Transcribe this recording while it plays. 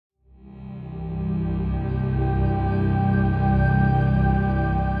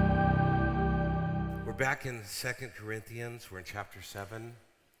back in 2 Corinthians. We're in chapter 7.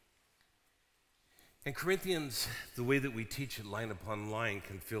 In Corinthians, the way that we teach it line upon line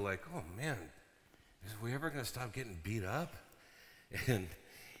can feel like, oh man, is we ever going to stop getting beat up? And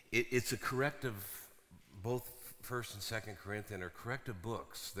it's a corrective, both 1st and 2nd Corinthians are corrective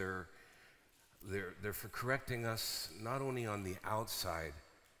books. They're for correcting us not only on the outside,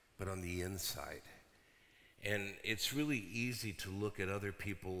 but on the inside. And it's really easy to look at other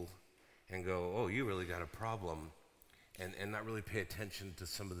people and go, oh, you really got a problem, and not really pay attention to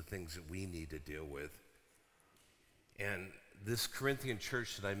some of the things that we need to deal with. And this Corinthian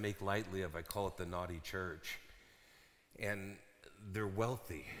church that I make lightly of, I call it the naughty church. And they're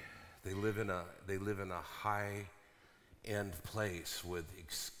wealthy. They live in a high-end place with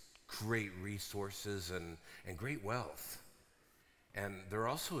great resources and great wealth. And they're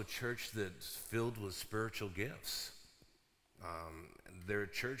also a church that's filled with spiritual gifts. They're a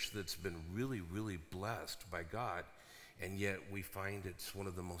church that's been really, really blessed by God, and yet we find it's one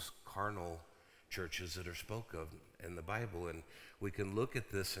of the most carnal churches that are spoke of in the Bible. And we can look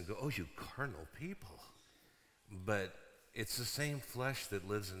at this and go, oh, you carnal people. But it's the same flesh that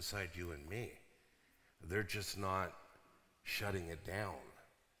lives inside you and me. They're just not shutting it down.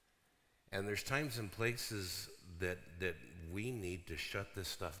 And there's times and places that we need to shut this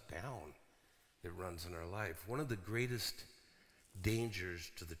stuff down that runs in our life. One of the greatest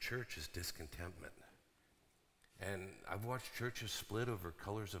dangers to the church is discontentment. And I've watched churches split over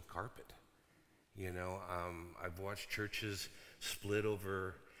colors of carpet. You know, I've watched churches split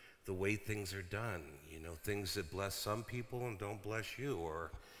over the way things are done, you know, things that bless some people and don't bless you,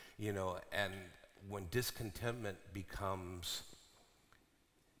 or, you know, and when discontentment becomes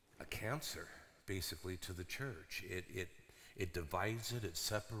a cancer, basically, to the church, it divides it, it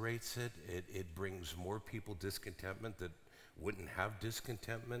separates it, it brings more people discontentment that wouldn't have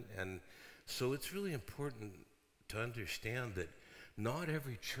discontentment. And so it's really important to understand that not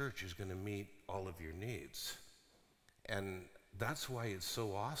every church is going to meet all of your needs. And that's why it's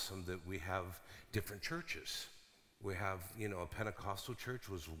so awesome that we have different churches. We have, you know, a Pentecostal church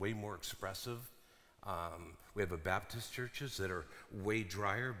was way more expressive. We have a Baptist churches that are way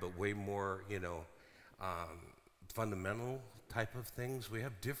drier, but way more, you know, fundamental type of things. We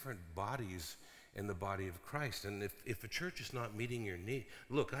have different bodies in the body of Christ. And if a church is not meeting your need,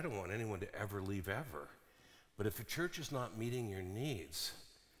 look, I don't want anyone to ever leave ever. But if a church is not meeting your needs,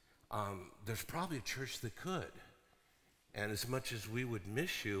 there's probably a church that could. And as much as we would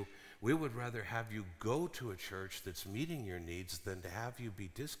miss you, we would rather have you go to a church that's meeting your needs than to have you be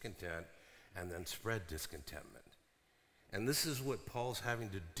discontent and then spread discontentment. And this is what Paul's having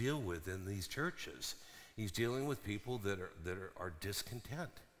to deal with in these churches. He's dealing with people that are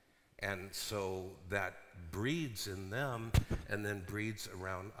discontent. And so that breeds in them and then breeds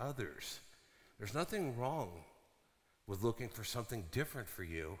around others. There's nothing wrong with looking for something different for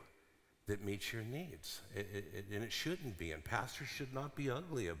you that meets your needs. And it shouldn't be, and pastors should not be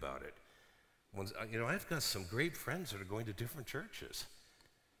ugly about it. You know, I've got some great friends that are going to different churches,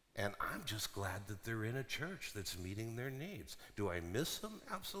 and I'm just glad that they're in a church that's meeting their needs. Do I miss them?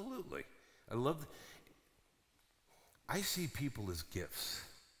 Absolutely. I see people as gifts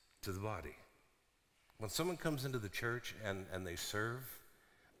to the body. When someone comes into the church and they serve,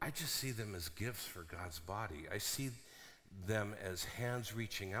 I just see them as gifts for God's body. I see them as hands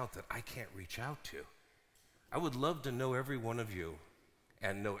reaching out that I can't reach out to. I would love to know every one of you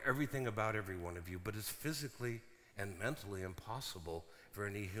and know everything about every one of you, but it's physically and mentally impossible for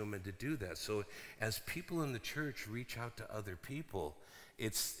any human to do that. So as people in the church reach out to other people,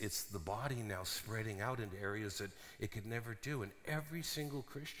 it's the body now spreading out into areas that it could never do. And every single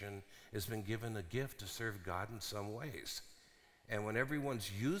Christian has been given a gift to serve God in some ways. And when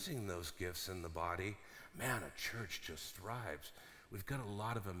everyone's using those gifts in the body, man, a church just thrives. We've got a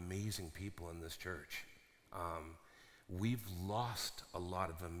lot of amazing people in this church. We've lost a lot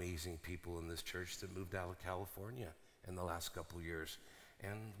of amazing people in this church that moved out of California in the last couple of years.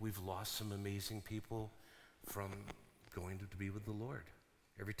 And we've lost some amazing people from going to be with the Lord.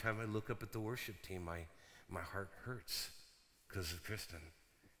 Every time I look up at the worship team, my heart hurts because of Kristen.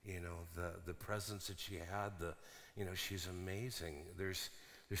 You know, the presence that she had, you know, she's amazing. There's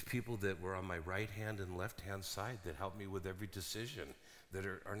people that were on my right hand and left hand side that helped me with every decision that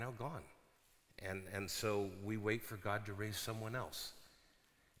are now gone. And so we wait for God to raise someone else.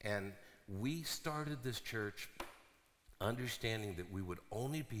 And we started this church understanding that we would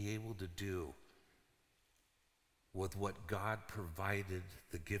only be able to do with what God provided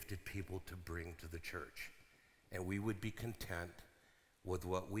the gifted people to bring to the church. And we would be content with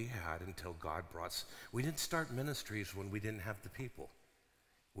what we had until God brought us. We didn't start ministries when we didn't have the people.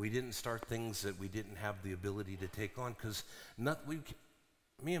 We didn't start things that we didn't have the ability to take on, because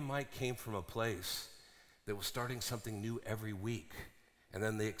me and Mike came from a place that was starting something new every week, and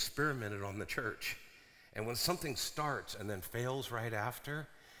then they experimented on the church. And when something starts and then fails right after,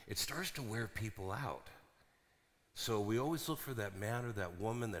 it starts to wear people out. So we always look for that man or that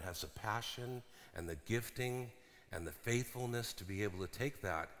woman that has the passion and the gifting and the faithfulness to be able to take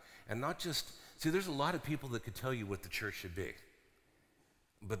that and not just, see, there's a lot of people that could tell you what the church should be,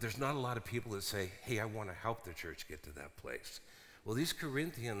 but there's not a lot of people that say, hey, I want to help the church get to that place. Well, these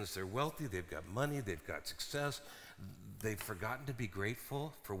Corinthians, they're wealthy, they've got money, they've got success, they've forgotten to be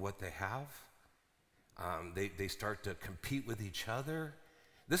grateful for what they have. They start to compete with each other.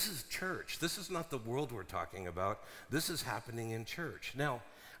 This is church. This is not the world we're talking about. This is happening in church. Now,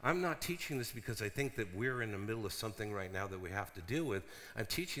 I'm not teaching this because I think that we're in the middle of something right now that we have to deal with. I'm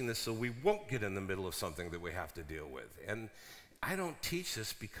teaching this so we won't get in the middle of something that we have to deal with. And I don't teach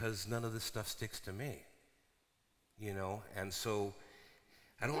this because none of this stuff sticks to me, you know? And so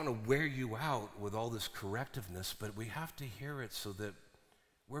I don't want to wear you out with all this correctiveness, but we have to hear it so that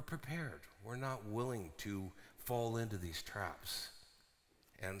we're prepared. We're not willing to fall into these traps.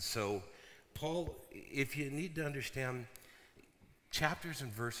 And so, Paul, if you need to understand, chapters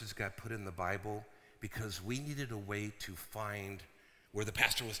and verses got put in the Bible because we needed a way to find where the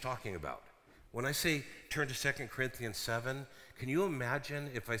pastor was talking about. When I say turn to 2 Corinthians 7, can you imagine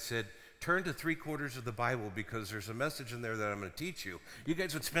if I said, turn to 3/4 of the Bible because there's a message in there that I'm going to teach you? You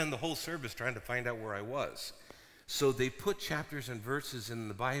guys would spend the whole service trying to find out where I was. So they put chapters and verses in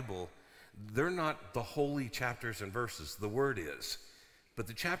the Bible. They're not the holy chapters and verses. The Word is. But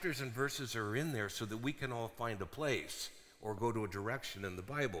the chapters and verses are in there so that we can all find a place or go to a direction in the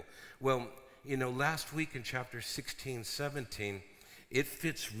Bible. Well, you know, last week in chapter 16, 17, it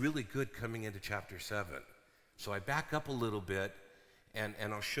fits really good coming into chapter 7. So I back up a little bit, and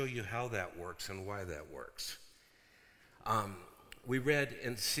I'll show you how that works and why that works. We read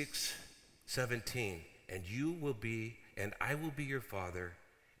in 6:17, and I will be your father,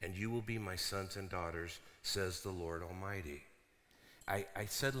 and you will be my sons and daughters, says the Lord Almighty. I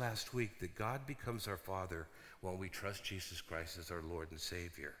said last week that God becomes our Father when we trust Jesus Christ as our Lord and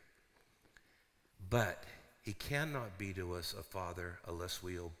Savior. But he cannot be to us a father unless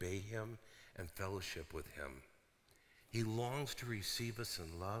we obey him and fellowship with him. He longs to receive us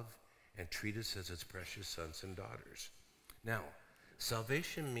in love and treat us as his precious sons and daughters. Now,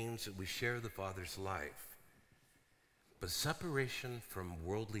 salvation means that we share the Father's life. But separation from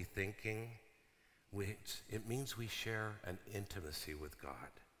worldly thinking, it means we share an intimacy with God.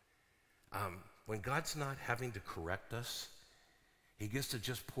 When God's not having to correct us, he gets to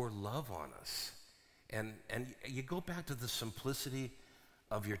just pour love on us. And you go back to the simplicity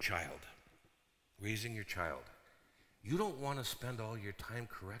of your child, raising your child. You don't want to spend all your time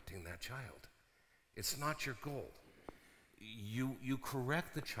correcting that child. It's not your goal. You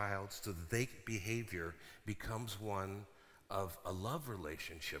correct the child so that their behavior becomes one of a love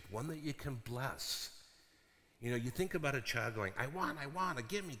relationship, one that you can bless. You know, you think about a child going, I want,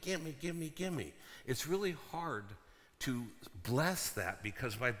 gimme, gimme, gimme, gimme. It's really hard to bless that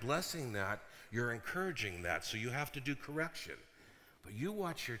because by blessing that, you're encouraging that, so you have to do correction. But you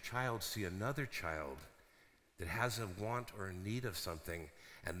watch your child see another child that has a want or a need of something,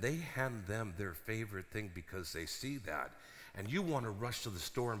 and they hand them their favorite thing because they see that, and you want to rush to the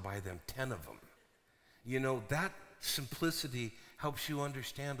store and buy them 10 of them. You know, that simplicity helps you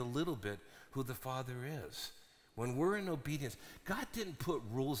understand a little bit who the Father is. When we're in obedience, God didn't put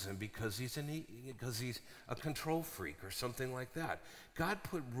rules in because he's a control freak or something like that. God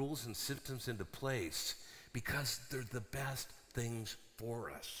put rules and systems into place because they're the best things for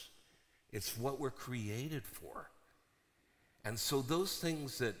us. It's what we're created for. And so those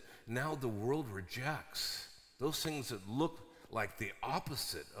things that now the world rejects, those things that look like the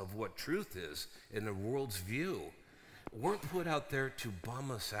opposite of what truth is in the world's view, weren't put out there to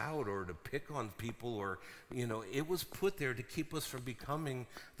bum us out or to pick on people, or, you know, it was put there to keep us from becoming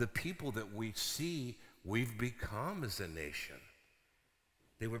the people that we see we've become as a nation.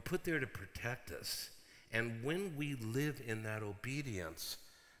 They were put there to protect us. And when we live in that obedience,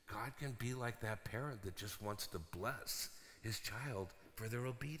 God can be like that parent that just wants to bless his child for their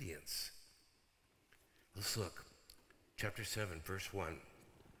obedience. Let's look. Chapter 7, verse 1.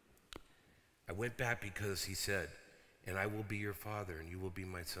 I went back because he said, and I will be your father, and you will be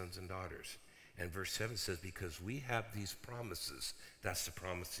my sons and daughters. And verse 7 says, because we have these promises. That's the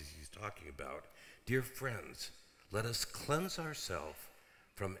promises he's talking about. Dear friends, let us cleanse ourselves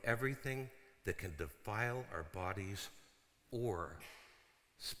from everything that can defile our bodies or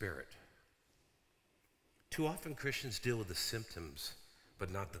spirit. Too often Christians deal with the symptoms,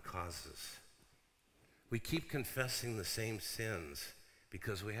 but not the causes. We keep confessing the same sins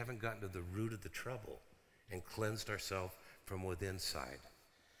because we haven't gotten to the root of the trouble and cleansed ourselves from within side.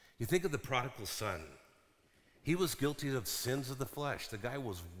 You think of the prodigal son. He was guilty of sins of the flesh. The guy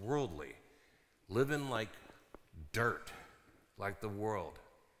was worldly, living like dirt, like the world,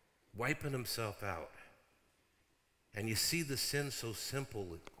 wiping himself out. And you see the sin so simple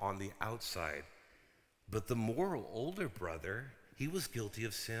on the outside. But the moral older brother, he was guilty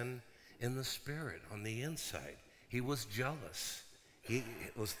of sin in the spirit, on the inside. He was jealous. He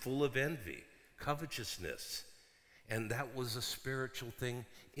was full of envy, covetousness. And that was a spiritual thing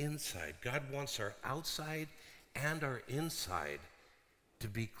inside. God wants our outside and our inside to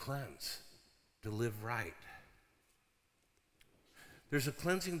be cleansed, to live right. There's a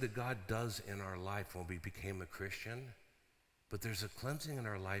cleansing that God does in our life when we became a Christian, but there's a cleansing in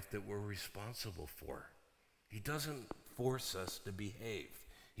our life that we're responsible for. He doesn't force us to behave.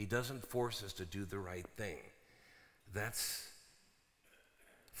 He doesn't force us to do the right thing. That's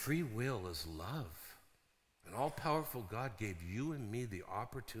free will is love. An all-powerful God gave you and me the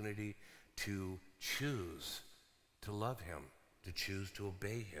opportunity to choose to love him, to choose to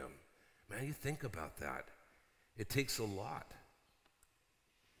obey him. Man, you think about that. It takes a lot.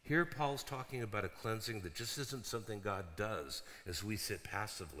 Here Paul's talking about a cleansing that just isn't something God does as we sit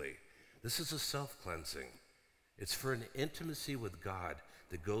passively. This is a self-cleansing. It's for an intimacy with God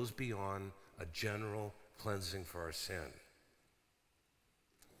that goes beyond a general cleansing for our sin.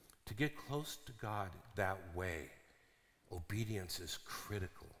 To get close to God that way, obedience is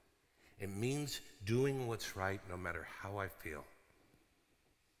critical. It means doing what's right no matter how I feel.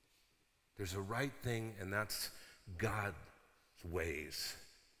 There's a right thing, and that's God's ways,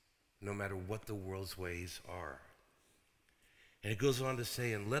 no matter what the world's ways are. And it goes on to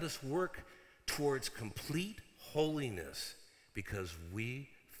say, and let us work towards complete holiness because we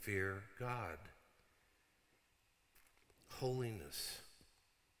fear God. Holiness.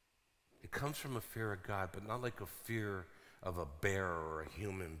 It comes from a fear of God, but not like a fear of a bear or a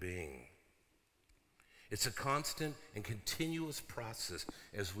human being. It's a constant and continuous process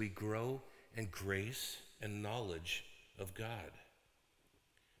as we grow in grace and knowledge of God.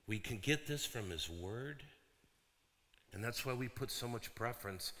 We can get this from his word, and that's why we put so much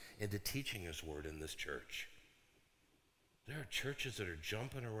preference into teaching his word in this church. There are churches that are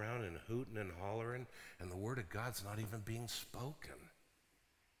jumping around and hooting and hollering, and the word of God's not even being spoken.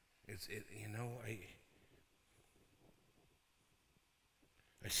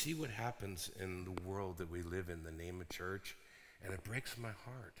 I see what happens in the world that we live in the name of church, and it breaks my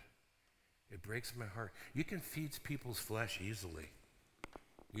heart. It breaks my heart. You can feed people's flesh easily.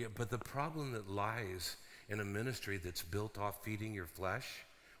 Yeah, but the problem that lies in a ministry that's built off feeding your flesh,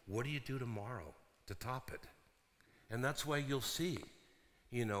 what do you do tomorrow to top it? And that's why you'll see,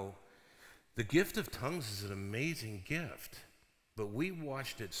 the gift of tongues is an amazing gift. But we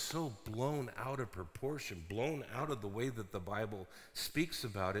watched it so blown out of proportion, blown out of the way that the Bible speaks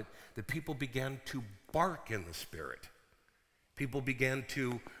about it, that people began to bark in the Spirit. People began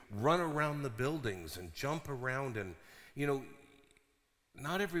to run around the buildings and jump around. And,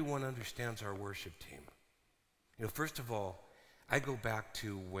 not everyone understands our worship team. First of all, I go back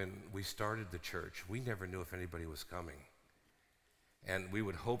to when we started the church. We never knew if anybody was coming. And we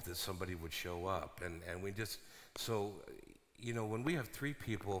would hope that somebody would show up. And we just, when we have 3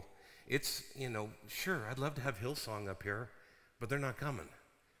 people, it's, sure, I'd love to have Hillsong up here, but they're not coming.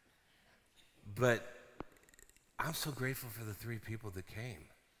 But I'm so grateful for the 3 people that came,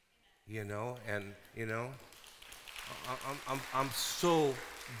 I'm so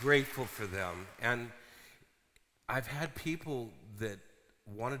grateful for them. And I've had people that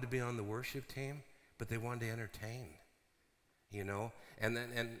wanted to be on the worship team, but they wanted to entertain,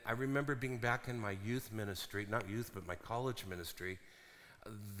 And I remember being back in my youth ministry, not youth, but my college ministry.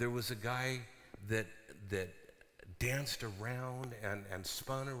 There was a guy that danced around and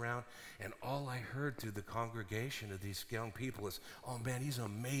spun around, and all I heard through the congregation of these young people is, oh man, he's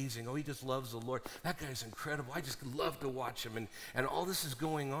amazing. Oh, he just loves the Lord. That guy's incredible. I just love to watch him. And all this is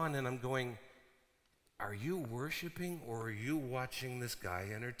going on, and I'm going, are you worshiping or are you watching this guy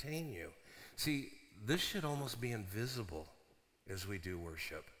entertain you? See, this should almost be invisible as we do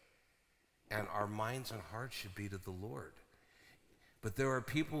worship. And our minds and hearts should be to the Lord. But there are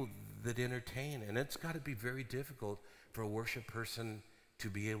people that entertain, and it's got to be very difficult for a worship person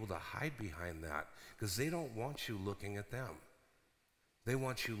to be able to hide behind that, because they don't want you looking at them. They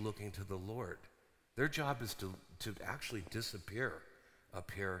want you looking to the Lord. Their job is to actually disappear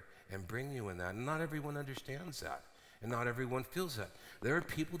up here and bring you in that. And not everyone understands that, and not everyone feels that. There are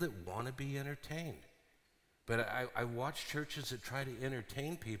people that want to be entertained. But I watch churches that try to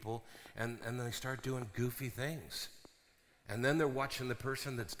entertain people, and they start doing goofy things. And then they're watching the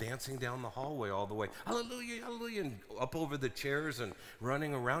person that's dancing down the hallway all the way, hallelujah, hallelujah, and up over the chairs and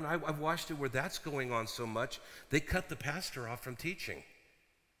running around. I've watched it where that's going on so much, they cut the pastor off from teaching.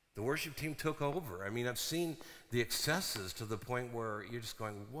 The worship team took over. I mean, I've seen the excesses to the point where you're just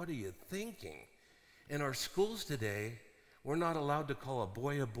going, what are you thinking? In our schools today, we're not allowed to call a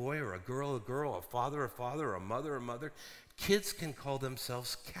boy, or a girl, a father, or a mother. Kids can call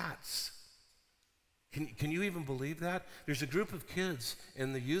themselves cats. Can you even believe that? There's a group of kids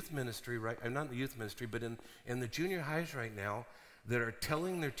in the youth ministry, not in the youth ministry, but in the junior highs right now that are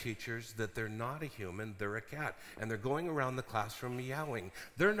telling their teachers that they're not a human, they're a cat. And they're going around the classroom meowing.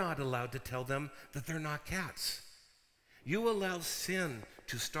 They're not allowed to tell them that they're not cats. You allow sin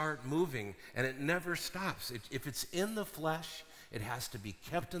to start moving, and it never stops. If it's in the flesh, it has to be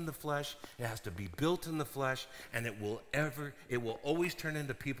kept in the flesh, it has to be built in the flesh, and it will always turn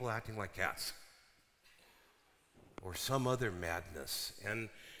into people acting like cats or some other madness. And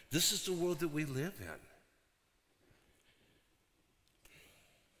this is the world that we live in.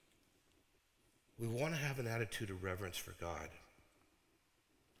 We want to have an attitude of reverence for God,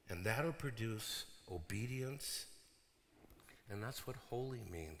 and that'll produce obedience. And that's what holy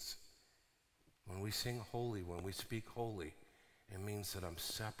means. When we sing holy, when we speak holy, it means that I'm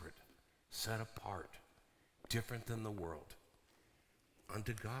separate, set apart, different than the world,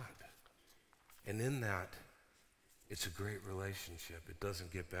 unto God. And in that, it's a great relationship. It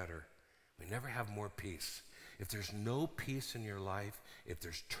doesn't get better. We never have more peace. If there's no peace in your life, if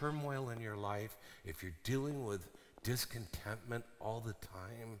there's turmoil in your life, if you're dealing with discontentment all the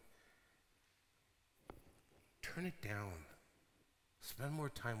time, turn it down. Spend more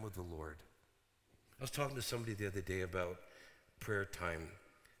time with the Lord. I was talking to somebody the other day about prayer time,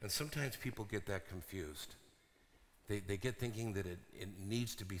 and sometimes people get that confused. They get thinking that it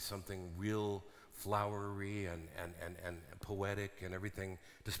needs to be something real flowery and poetic and everything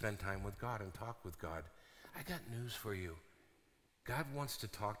to spend time with God and talk with God. I got news for you. God wants to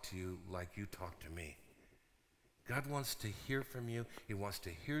talk to you like you talk to me. God wants to hear from you. He wants to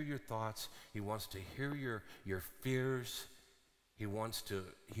hear your thoughts. He wants to hear your fears. He wants to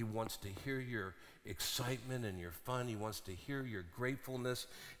hear your excitement and your fun. He wants to hear your gratefulness.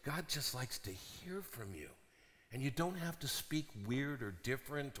 God just likes to hear from you. And you don't have to speak weird or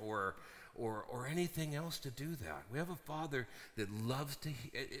different or anything else to do that. We have a Father that loves to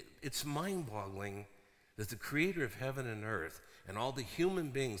hear. It's mind-boggling that the creator of heaven and earth and all the human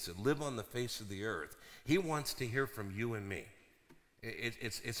beings that live on the face of the earth, he wants to hear from you and me.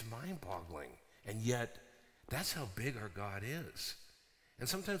 It's mind-boggling. And yet, that's how big our God is. And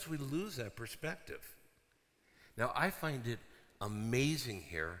sometimes we lose that perspective. Now, I find it amazing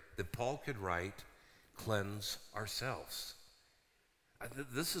here that Paul could write, cleanse ourselves.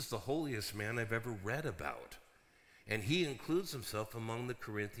 This is the holiest man I've ever read about. And he includes himself among the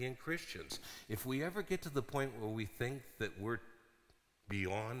Corinthian Christians. If we ever get to the point where we think that we're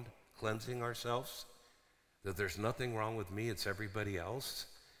beyond cleansing ourselves, that there's nothing wrong with me, it's everybody else,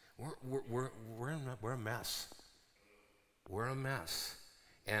 we're a mess. We're a mess.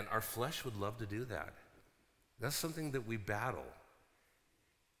 And our flesh would love to do that. That's something that we battle.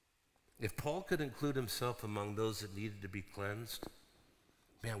 If Paul could include himself among those that needed to be cleansed,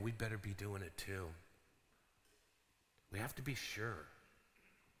 man, we'd better be doing it too. We have to be sure.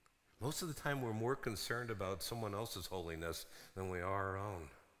 Most of the time, we're more concerned about someone else's holiness than we are our own.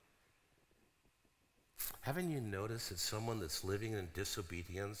 Haven't you noticed that someone that's living in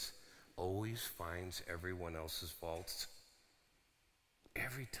disobedience always finds everyone else's faults?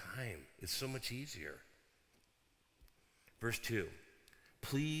 Every time. It's so much easier. Verse 2,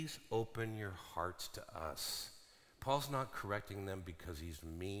 please open your hearts to us. Paul's not correcting them because he's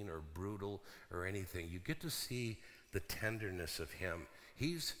mean or brutal or anything. You get to see the tenderness of him.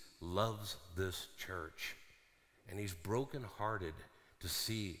 He loves this church, and he's brokenhearted to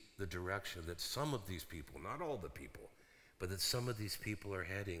see the direction that some of these people, not all the people, but that some of these people are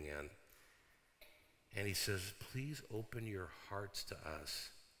heading in. And he says, please open your hearts to us.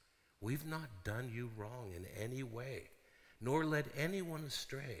 We've not done you wrong in any way, nor led anyone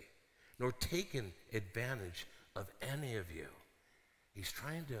astray, nor taken advantage of any of you. He's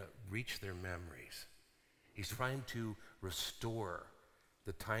trying to reach their memories. He's trying to restore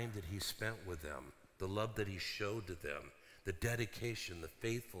the time that he spent with them, the love that he showed to them, the dedication, the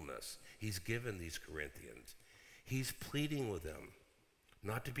faithfulness he's given these Corinthians. He's pleading with them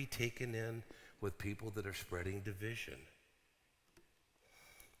not to be taken in with people that are spreading division.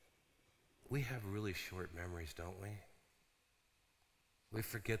 We have really short memories, don't we? We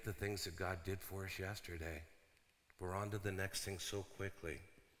forget the things that God did for us yesterday. We're on to the next thing so quickly.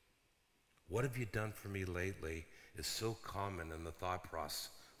 What have you done for me lately is so common in the thought process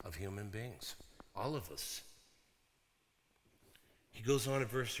of human beings, all of us. He goes on in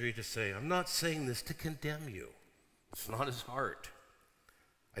verse 3 to say, I'm not saying this to condemn you. It's not his heart.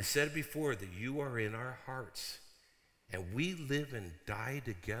 I said before that you are in our hearts, and we live and die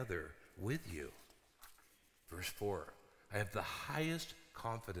together with you. Verse 4, I have the highest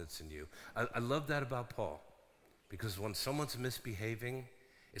confidence in you. I love that about Paul, because when someone's misbehaving,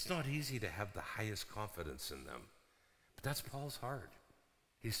 it's not easy to have the highest confidence in them. But that's Paul's heart.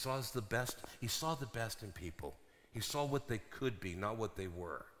 He saw the best in people. He saw what they could be, not what they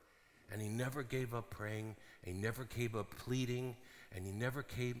were. And he never gave up praying, and he never gave up pleading, and he never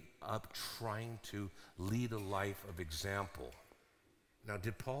gave up trying to lead a life of example. Now,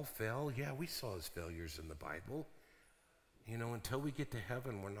 did Paul fail? Yeah, we saw his failures in the Bible. You know, until we get to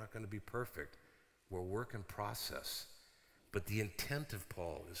heaven, we're not going to be perfect. We're a work in process. But the intent of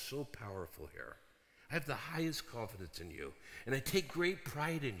Paul is so powerful here. I have the highest confidence in you, and I take great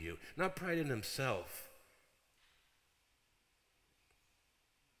pride in you, not pride in himself.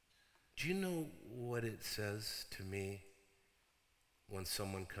 Do you know what it says to me when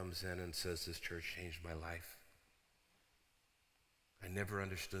someone comes in and says, this church changed my life? I never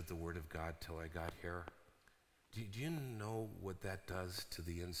understood the Word of God till I got here. Do you know what that does to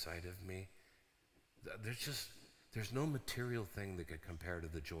the inside of me? There's no material thing that could compare to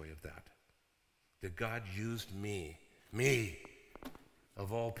the joy of that. That God used me,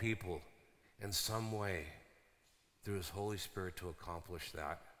 of all people, in some way, through his Holy Spirit to accomplish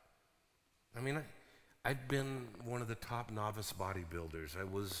that. I mean, I've been one of the top novice bodybuilders. I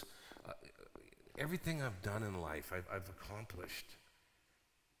was, everything I've done in life, I've accomplished.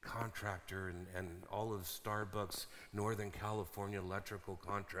 Contractor and all of Starbucks, Northern California electrical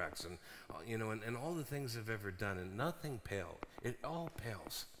contracts, and and all the things I've ever done, and nothing pales. It all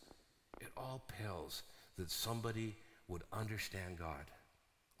pales. It all pales that somebody would understand God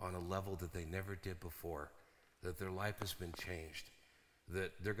on a level that they never did before, that their life has been changed,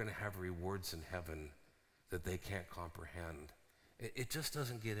 that they're going to have rewards in heaven that they can't comprehend. It just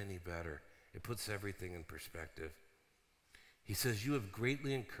doesn't get any better. It puts everything in perspective. He says, you have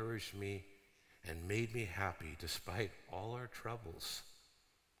greatly encouraged me and made me happy despite all our troubles.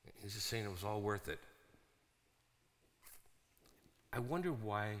 He's just saying it was all worth it. I wonder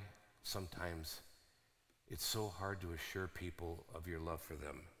why sometimes it's so hard to assure people of your love for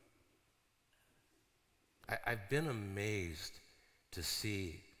them. I've been amazed to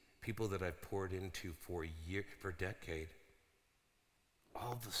see people that I've poured into for a decade,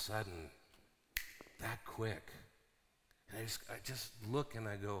 all of a sudden, that quick. And I just look and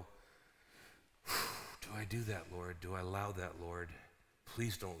I go, do I do that, Lord? Do I allow that, Lord?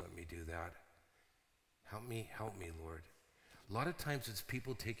 Please don't let me do that. Help me, Lord. A lot of times it's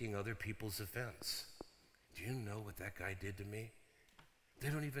people taking other people's offense. Do you know what that guy did to me? They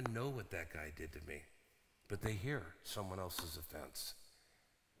don't even know what that guy did to me, but they hear someone else's offense.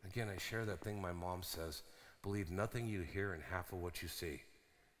 Again, I share that thing my mom says, believe nothing you hear and half of what you see.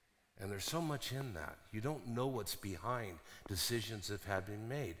 And there's so much in that. You don't know what's behind decisions that have been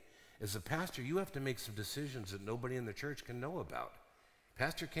made. As a pastor, you have to make some decisions that nobody in the church can know about.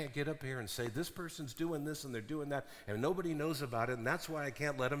 Pastor can't get up here and say, this person's doing this and they're doing that, and nobody knows about it, and that's why I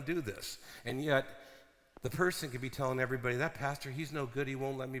can't let them do this. And yet, the person could be telling everybody, that pastor, he's no good, he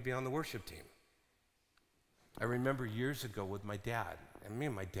won't let me be on the worship team. I remember years ago with my dad, and me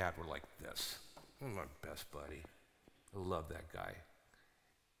and my dad were like this. He's my best buddy. I love that guy.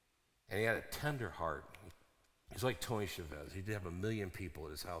 And he had a tender heart. He's like Tony Chavez. He'd have 1 million people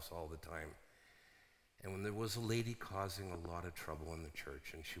at his house all the time. And when there was a lady causing a lot of trouble in the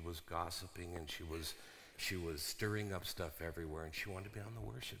church, and she was gossiping, and she was stirring up stuff everywhere, and she wanted to be on the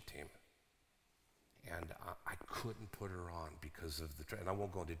worship team. And I couldn't put her on because of and I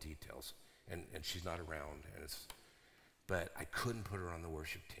won't go into details, and she's not around, but I couldn't put her on the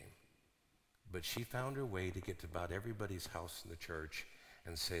worship team. But she found her way to get to about everybody's house in the church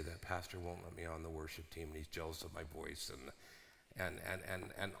and say that pastor won't let me on the worship team, and he's jealous of my voice,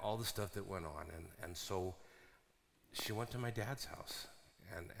 and all the stuff that went on. And so she went to my dad's house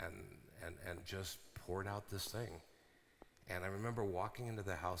and just poured out this thing. And I remember walking into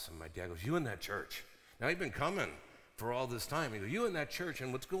the house, and my dad goes, you in that church? Now, he'd been coming for all this time. He goes, you in that church,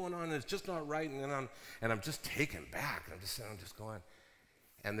 and what's going on is just not right. And I'm just taken back. I'm just going.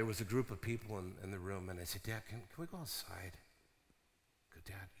 And there was a group of people in the room, and I said, Dad, can we go outside?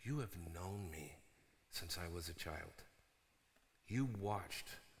 Dad, you have known me since I was a child. You watched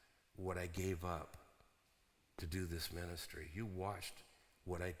what I gave up to do this ministry. You watched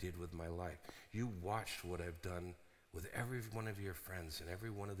what I did with my life. You watched what I've done with every one of your friends and every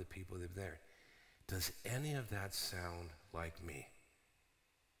one of the people that are there. Does any of that sound like me?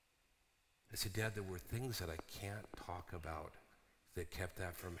 I said, Dad, there were things that I can't talk about that kept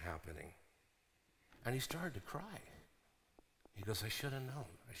that from happening. And he started to cry. He goes, I should have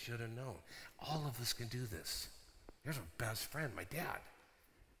known. I should have known. All of us can do this. Here's our best friend, my dad.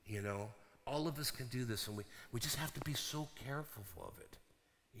 You know, all of us can do this, and we just have to be so careful of it.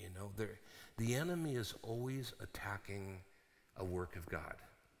 You know, the enemy is always attacking a work of God.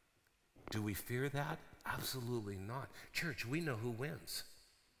 Do we fear that? Absolutely not. Church, we know who wins.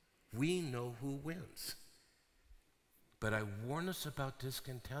 We know who wins. But I warn us about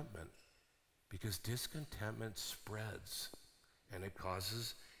discontentment, because discontentment spreads and it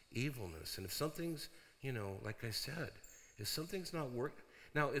causes evilness. And if something's, you know, like I said, if something's not working,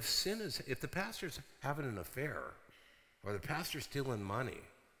 now if the pastor's having an affair, or the pastor's stealing money,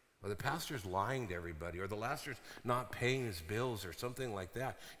 or the pastor's lying to everybody, or the pastor's not paying his bills or something like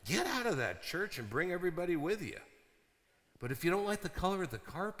that, get out of that church and bring everybody with you. But if you don't like the color of the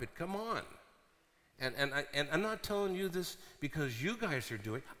carpet, come on. And I'm not telling you this because you guys are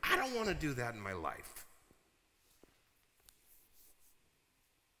doing it. I don't want to do that in my life.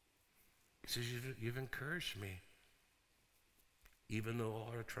 He says, you've encouraged me, even though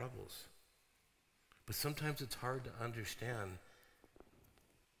all our troubles. But sometimes it's hard to understand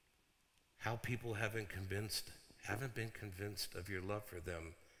how people haven't been convinced of your love for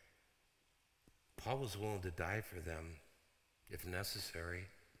them. Paul was willing to die for them if necessary.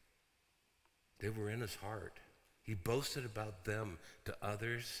 They were in his heart. He boasted about them to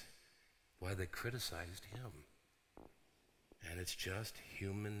others while they criticized him. And it's just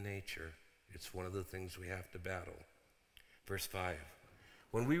human nature. It's one of the things we have to battle. Verse 5.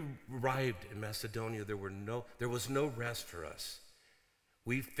 When we arrived in Macedonia, there was no rest for us.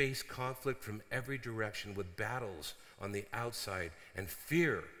 We faced conflict from every direction with battles on the outside and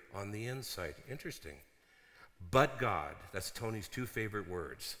fear on the inside. Interesting. But God, that's Tony's two favorite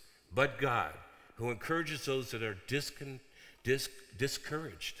words, but God, who encourages those that are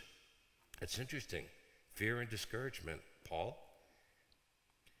discouraged. That's interesting. Fear and discouragement, Paul.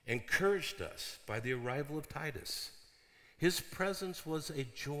 Encouraged us by the arrival of Titus. His presence was a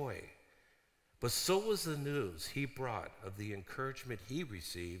joy, but so was the news he brought of the encouragement he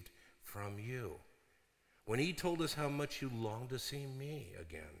received from you. When he told us how much you longed to see me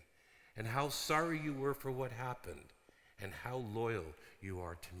again, and how sorry you were for what happened, and how loyal you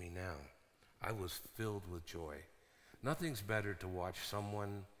are to me now, I was filled with joy. Nothing's better to watch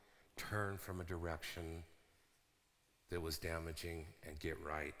someone turn from a direction that was damaging and get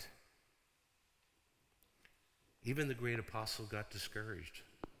right. Even the great apostle got discouraged.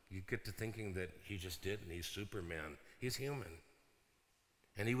 You get to thinking that he just did and he's Superman. He's human.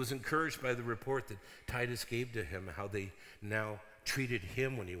 And he was encouraged by the report that Titus gave to him, how they now treated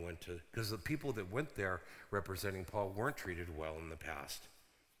him when he went to, because the people that went there representing Paul weren't treated well in the past.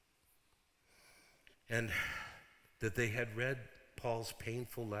 And that they had read Paul's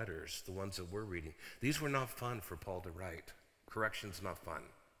painful letters, the ones that we're reading. These were not fun for Paul to write. Correction's not fun.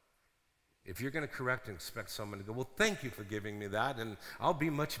 If you're going to correct and expect someone to go, well, thank you for giving me that, and I'll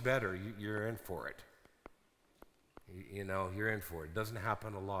be much better, you're in for it. You know, you're in for it. It doesn't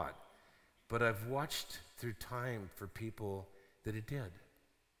happen a lot. But I've watched through time for people that it did.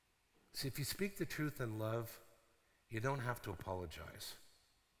 See, if you speak the truth in love, you don't have to apologize.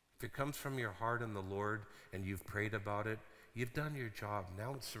 If it comes from your heart in the Lord and you've prayed about it, you've done your job.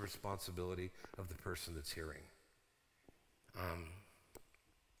 Now it's the responsibility of the person that's hearing.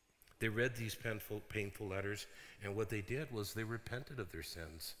 They read these painful letters, and what they did was they repented of their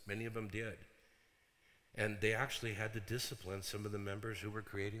sins. Many of them did. And they actually had to discipline some of the members who were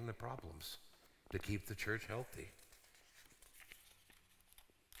creating the problems to keep the church healthy.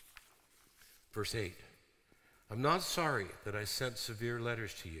 Verse 8. I'm not sorry that I sent severe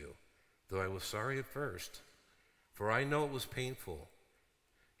letters to you, though I was sorry at first, for I know it was painful.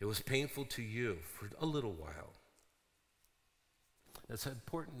 It was painful to you for a little while. It's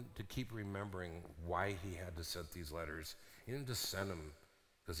important to keep remembering why he had to send these letters. He didn't just send them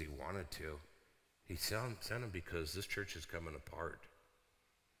because he wanted to. He sent them because this church is coming apart.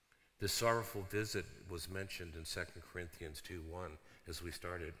 This sorrowful visit was mentioned in 2 Corinthians 2:1 as we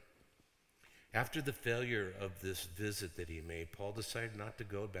started. After the failure of this visit that he made, Paul decided not to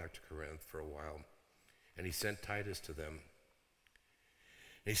go back to Corinth for a while, and he sent Titus to them.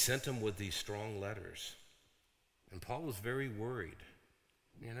 And he sent him with these strong letters. And Paul was very worried.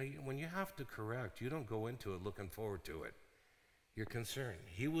 You know, when you have to correct, you don't go into it looking forward to it. You're concerned.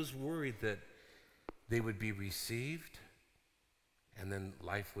 He was worried that they would be received and then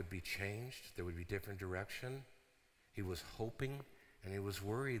life would be changed. There would be different direction. He was hoping, and he was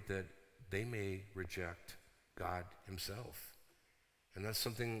worried that they may reject God himself. And that's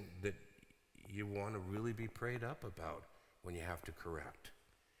something that you want to really be prayed up about when you have to correct.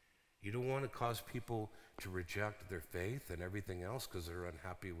 You don't want to cause people to reject their faith and everything else because they're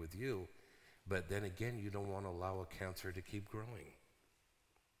unhappy with you. But then again, you don't want to allow a cancer to keep growing.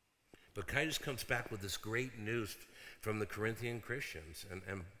 But Titus comes back with this great news from the Corinthian Christians.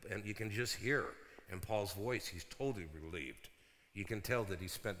 And you can just hear in Paul's voice, he's totally relieved. You can tell that he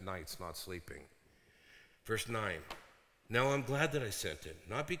spent nights not sleeping. Verse 9, now I'm glad that I sent it,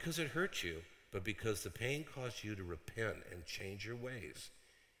 not because it hurt you, but because the pain caused you to repent and change your ways.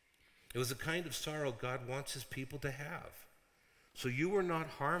 It was the kind of sorrow God wants his people to have. So you were not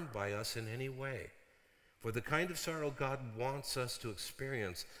harmed by us in any way. For the kind of sorrow God wants us to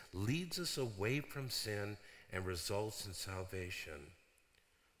experience leads us away from sin and results in salvation.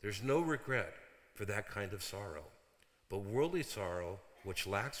 There's no regret for that kind of sorrow. But worldly sorrow, which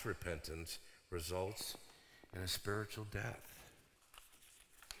lacks repentance, results in a spiritual death.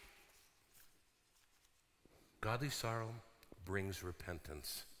 Godly sorrow brings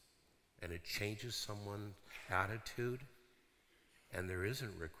repentance, and it changes someone's attitude, and there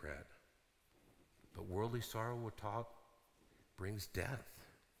isn't regret. But worldly sorrow, we're taught, brings death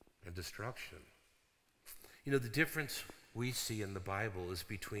and destruction. You know, the difference we see in the Bible is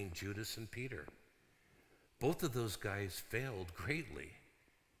between Judas and Peter. Both of those guys failed greatly.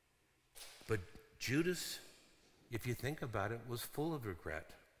 But Judas, if you think about it, was full of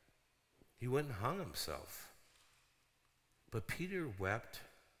regret. He went and hung himself. But Peter wept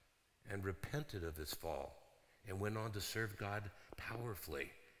and repented of his fall and went on to serve God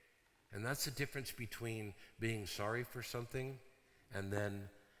powerfully. And that's the difference between being sorry for something and then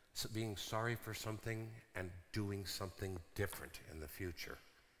being sorry for something and doing something different in the future.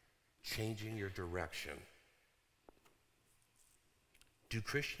 Changing your direction. Do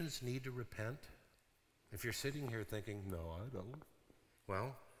Christians need to repent? If you're sitting here thinking, no, I don't.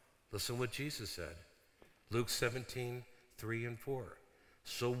 Well, listen what Jesus said. Luke 17:3-4.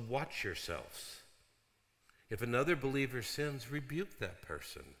 So watch yourselves. If another believer sins, rebuke that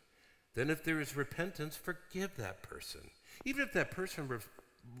person. Then if there is repentance, forgive that person. Even if that person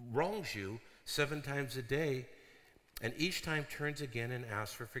wrongs you 7 times a day, and each time turns again and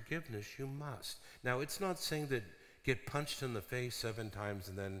asks for forgiveness, you must. Now, it's not saying that get punched in the face 7 times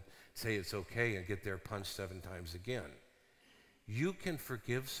and then say it's okay and get there punched 7 times again. You can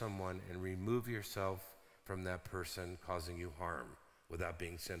forgive someone and remove yourself from that person causing you harm without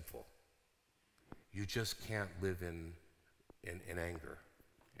being sinful. You just can't live in anger,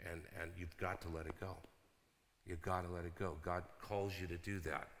 and you've got to let it go. You've got to let it go. God calls you to do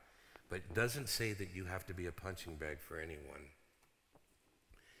that, but it doesn't say that you have to be a punching bag for anyone.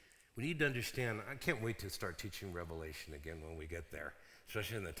 We need to understand, I can't wait to start teaching Revelation again when we get there,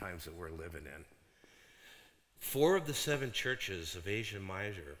 especially in the times that we're living in. 4 of the 7 churches of Asia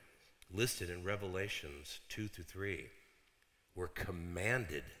Minor listed in Revelations 2-3 were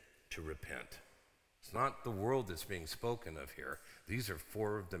commanded to repent. It's not the world that's being spoken of here. These are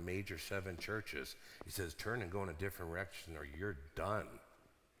 4 of the major 7 churches. He says, turn and go in a different direction or you're done.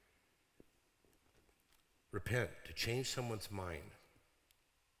 Repent, to change someone's mind.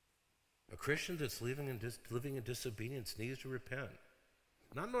 A Christian that's living in disobedience needs to repent.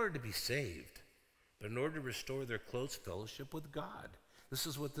 Not in order to be saved, but in order to restore their close fellowship with God. This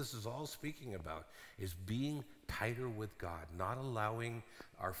is what this is all speaking about, is being tighter with God, not allowing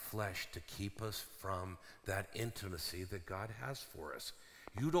our flesh to keep us from that intimacy that God has for us.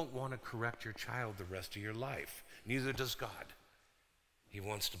 You don't want to correct your child the rest of your life. Neither does God. He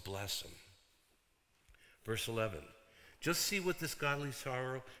wants to bless him. Verse 11, just see what this godly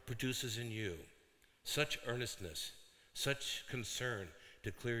sorrow produces in you. Such earnestness, such concern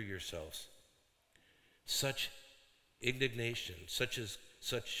to clear yourselves, such indignation,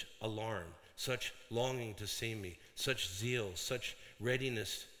 such alarm, such longing to see me, such zeal, such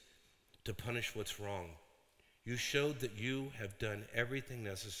readiness to punish what's wrong. You showed that you have done everything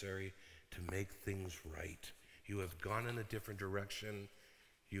necessary to make things right. You have gone in a different direction.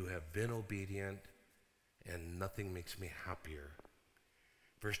 You have been obedient, and nothing makes me happier.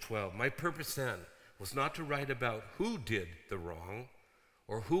 Verse 12, my purpose then was not to write about who did the wrong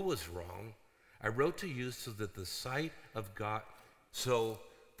or who was wrong. I wrote to you so that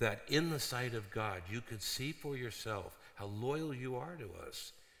in the sight of God, you could see for yourself how loyal you are to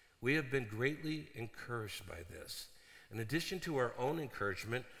us. We have been greatly encouraged by this. In addition to our own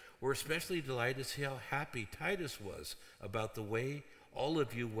encouragement, we're especially delighted to see how happy Titus was about the way all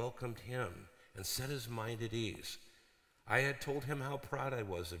of you welcomed him and set his mind at ease. I had told him how proud I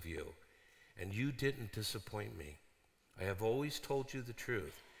was of you, and you didn't disappoint me. I have always told you the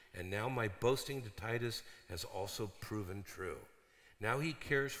truth, and now my boasting to Titus has also proven true. Now he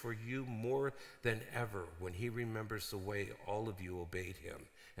cares for you more than ever when he remembers the way all of you obeyed him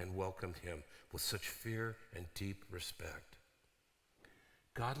and welcomed him with such fear and deep respect.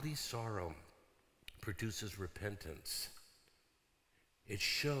 Godly sorrow produces repentance. It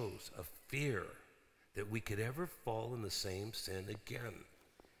shows a fear that we could ever fall in the same sin again.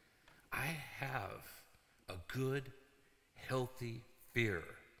 I have a good, healthy fear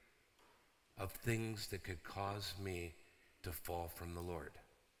of things that could cause me to fall from the Lord.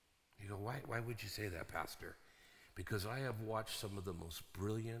 You go, why would you say that, Pastor? Because I have watched some of the most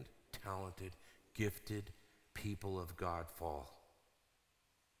brilliant, talented, gifted people of God fall.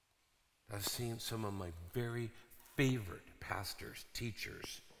 I've seen some of my very favorite pastors,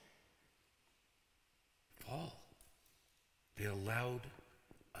 teachers, fall. They allowed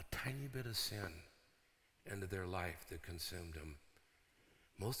a tiny bit of sin into their life that consumed them.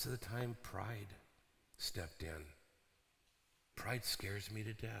 Most of the time, pride stepped in. Pride scares me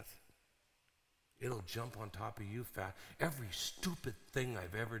to death. It'll jump on top of you fast. Every stupid thing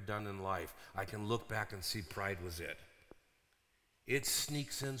I've ever done in life, I can look back and see pride was it. It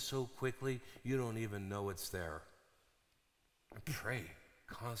sneaks in so quickly, you don't even know it's there. I pray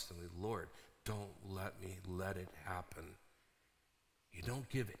constantly, Lord, don't let me let it happen. You don't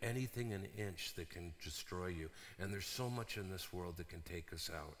give anything an inch that can destroy you. And there's so much in this world that can take us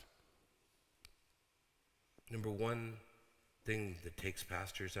out. Number one thing that takes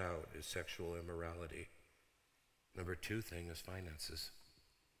pastors out is sexual immorality. Number two thing is finances.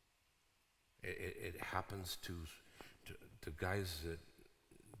 It happens to guys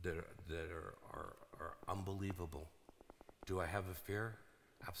that are unbelievable. Do I have a fear?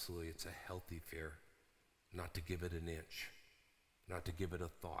 Absolutely. It's a healthy fear. Not to give it an inch. Not to give it a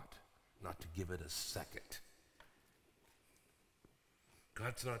thought. Not to give it a second.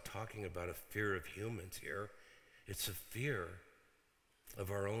 God's not talking about a fear of humans here. It's a fear of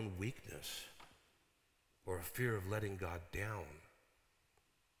our own weakness or a fear of letting God down.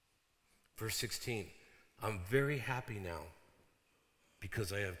 Verse 16, I'm very happy now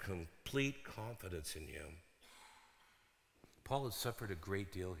because I have complete confidence in you. Paul had suffered a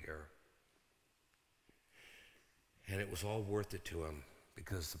great deal here, and it was all worth it to him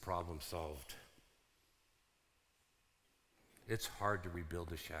because the problem's solved. It's hard to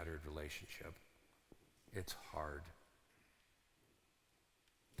rebuild a shattered relationship. It's hard.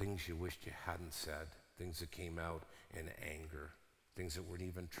 Things you wished you hadn't said, things that came out in anger, things that weren't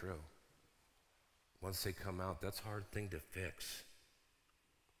even true. Once they come out, that's a hard thing to fix.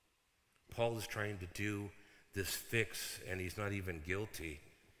 Paul is trying to do this fix, and he's not even guilty.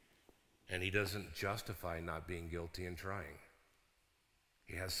 And he doesn't justify not being guilty in trying.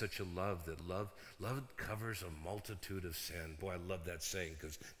 He has such a love that love covers a multitude of sin. Boy, I love that saying,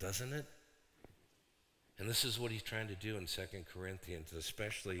 because doesn't it? And this is what he's trying to do in 2 Corinthians,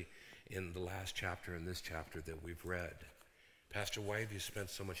 especially in the last chapter, in this chapter that we've read. Pastor, why have you spent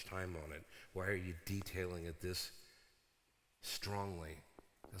so much time on it? Why are you detailing it this strongly?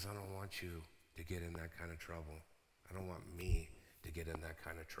 Because I don't want you to get in that kind of trouble. I don't want me to get in that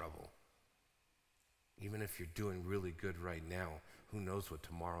kind of trouble. Even if you're doing really good right now, who knows what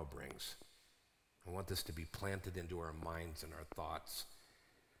tomorrow brings? I want this to be planted into our minds and our thoughts.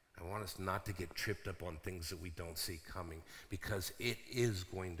 I want us not to get tripped up on things that we don't see coming, because it is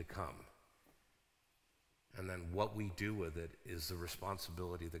going to come. And then what we do with it is the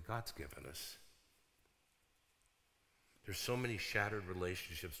responsibility that God's given us. There's so many shattered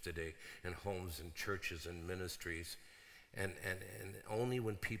relationships today in homes and churches and ministries. And only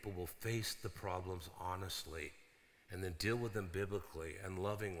when people will face the problems honestly and then deal with them biblically and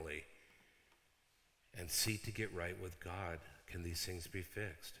lovingly and seek to get right with God can these things be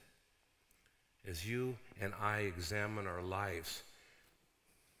fixed. As you and I examine our lives,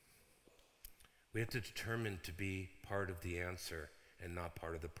 we have to determine to be part of the answer and not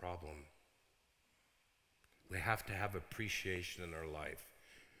part of the problem. We have to have appreciation in our life.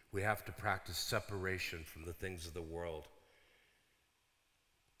 We have to practice separation from the things of the world.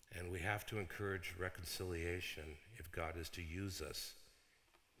 And we have to encourage reconciliation if God is to use us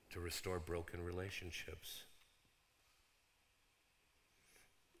to restore broken relationships.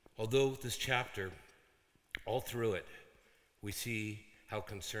 Although this chapter, all through it, we see how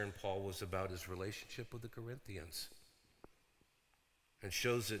concerned Paul was about his relationship with the Corinthians. And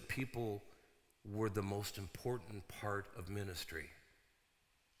shows that people were the most important part of ministry.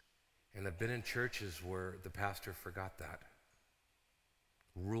 And I've been in churches where the pastor forgot that.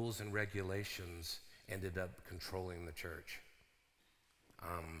 Rules and regulations ended up controlling the church.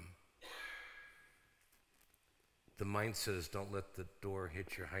 The mindset is don't let the door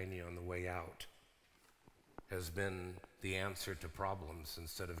hit your hiney on the way out has been the answer to problems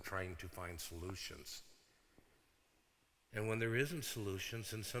instead of trying to find solutions. And when there isn't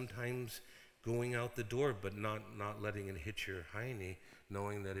solutions, and sometimes going out the door but not letting it hit your hiney,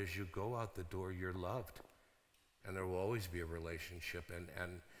 knowing that as you go out the door, you're loved. And there will always be a relationship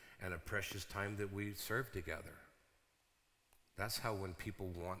and a precious time that we serve together. That's how when people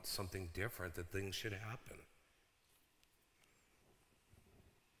want something different, that things should happen.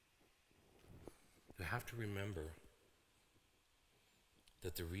 You have to remember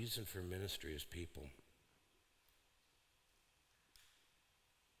that the reason for ministry is people.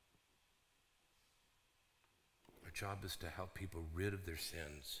 Our job is to help people rid of their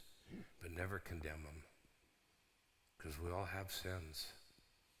sins, but never condemn them. Because we all have sins.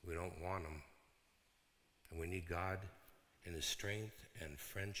 We don't want them. And we need God and His strength and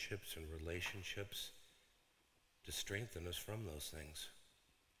friendships and relationships to strengthen us from those things.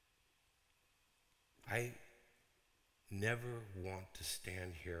 I never want to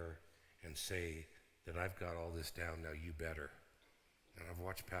stand here and say that I've got all this down, now you better. And I've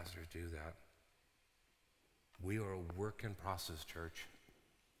watched pastors do that. We are a work in process, church.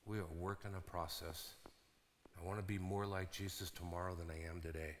 We are a work in a process. I want to be more like Jesus tomorrow than I am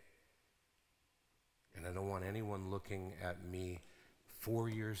today. And I don't want anyone looking at me 4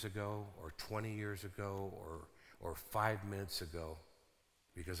 years ago or 20 years ago or 5 minutes ago,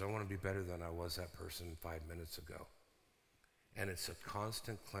 because I want to be better than I was that person 5 minutes ago. And it's a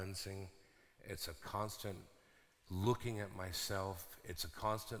constant cleansing. It's a constant looking at myself. It's a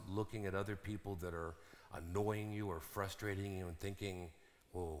constant looking at other people that are annoying you or frustrating you and thinking,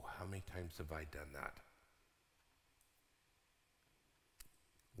 whoa, how many times have I done that?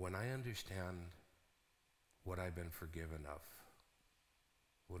 When I understand what I've been forgiven of,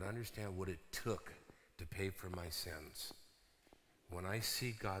 when I understand what it took to pay for my sins, when I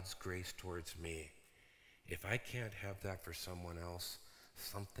see God's grace towards me, if I can't have that for someone else,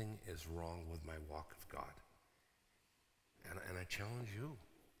 something is wrong with my walk of God. And I challenge you.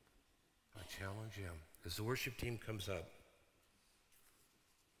 I challenge you. As the worship team comes up,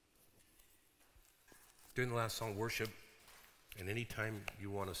 during the last song, worship, and any time you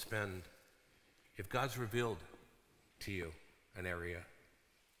want to spend, if God's revealed to you an area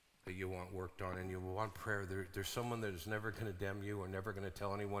that you want worked on and you want prayer, there's someone that is never going to condemn you or never going to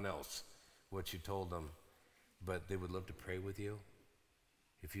tell anyone else what you told them, but they would love to pray with you.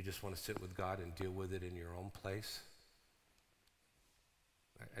 If you just want to sit with God and deal with it in your own place,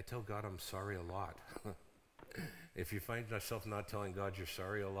 I tell God I'm sorry a lot. If you find yourself not telling God you're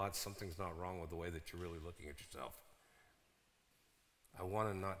sorry a lot, something's not wrong with the way that you're really looking at yourself. I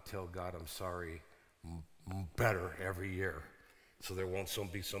want to not tell God I'm sorry better every year, so there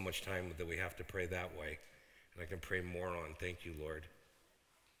won't be so much time that we have to pray that way. And I can pray more on, thank you, Lord.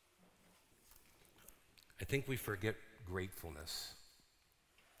 I think we forget gratefulness.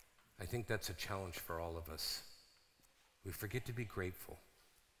 I think that's a challenge for all of us. We forget to be grateful.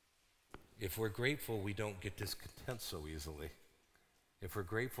 If we're grateful, we don't get discontent so easily. If we're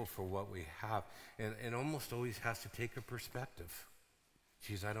grateful for what we have, and it almost always has to take a perspective.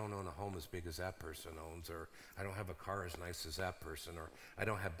 Geez, I don't own a home as big as that person owns, or I don't have a car as nice as that person, or I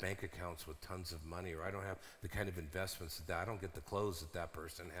don't have bank accounts with tons of money, or I don't have the kind of investments I don't get the clothes that that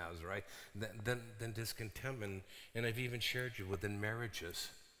person has, right? Then discontentment, and I've even shared you within marriages.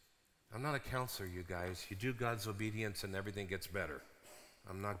 I'm not a counselor, you guys. You do God's obedience and everything gets better.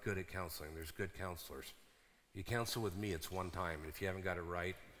 I'm not good at counseling. There's good counselors. You counsel with me, it's one time. If you haven't got it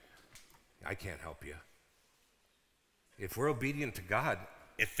right, I can't help you. If we're obedient to God,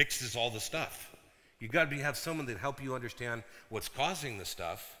 it fixes all the stuff. You got to have someone that help you understand what's causing the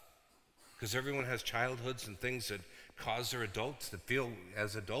stuff, because everyone has childhoods and things that cause their adults to feel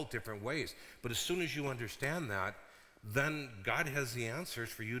as adult different ways. But as soon as you understand that, then God has the answers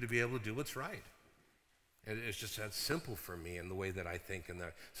for you to be able to do what's right. And it's just that simple for me in the way that I think.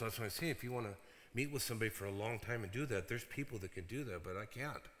 So that's what I say, if you want to meet with somebody for a long time and do that, there's people that can do that, but I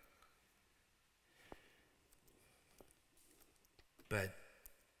can't. But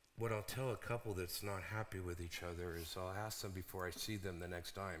what I'll tell a couple that's not happy with each other is I'll ask them before I see them the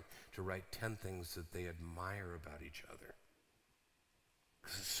next time to write 10 things that they admire about each other.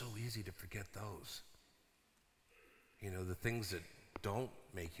 Because it's so easy to forget those. You know, the things that don't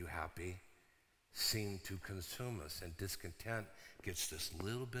make you happy seem to consume us, and discontent gets this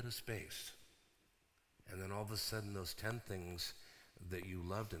little bit of space. And then all of a sudden those 10 things that you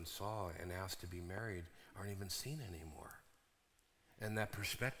loved and saw and asked to be married aren't even seen anymore. And that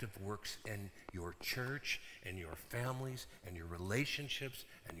perspective works in your church and your families and your relationships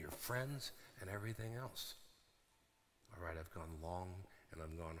and your friends and everything else. All right, I've gone long and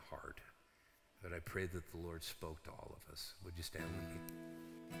I've gone hard. But I pray that the Lord spoke to all of us. Would you stand with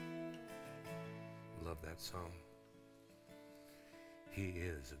me? Love that song. He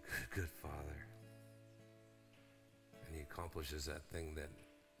is a good, good Father. And he accomplishes that thing that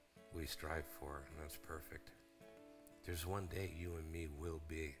we strive for, and that's perfect. There's one day you and me will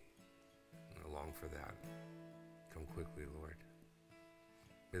be, and I long for that. Come quickly, Lord.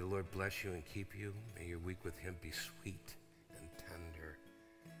 May the Lord bless you and keep you. May your week with him be sweet and tender.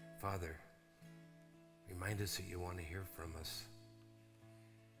 Father, remind us that you want to hear from us.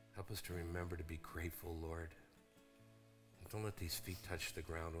 Help us to remember to be grateful, Lord. Don't let these feet touch the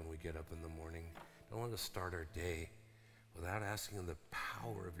ground when we get up in the morning. Don't let us start our day without asking the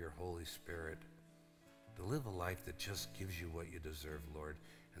power of your Holy Spirit to live a life that just gives you what you deserve, Lord,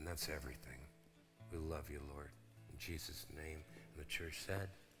 and that's everything. We love you, Lord. In Jesus' name. And the church said,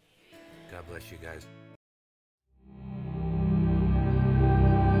 God bless you guys.